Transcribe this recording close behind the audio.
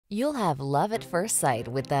You'll have love at first sight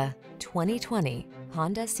with the 2020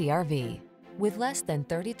 Honda CR-V. With less than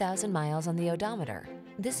 30,000 miles on the odometer,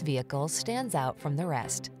 this vehicle stands out from the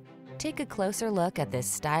rest. Take a closer look at this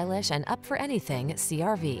stylish and up-for-anything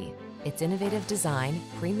CR-V. Its innovative design,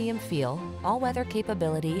 premium feel, all-weather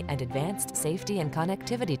capability, and advanced safety and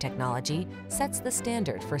connectivity technology sets the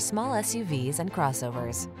standard for small SUVs and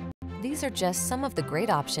crossovers. These are just some of the great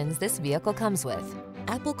options this vehicle comes with: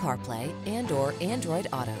 Apple CarPlay and/or Android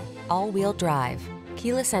Auto, all-wheel drive,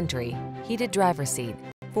 keyless entry, heated driver's seat,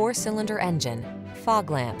 4-cylinder engine, fog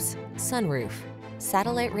lamps, sunroof,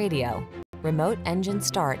 satellite radio, remote engine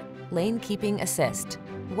start, lane keeping assist.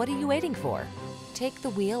 What are you waiting for? Take the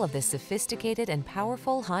wheel of this sophisticated and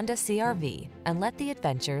powerful Honda CR-V and let the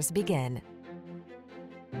adventures begin.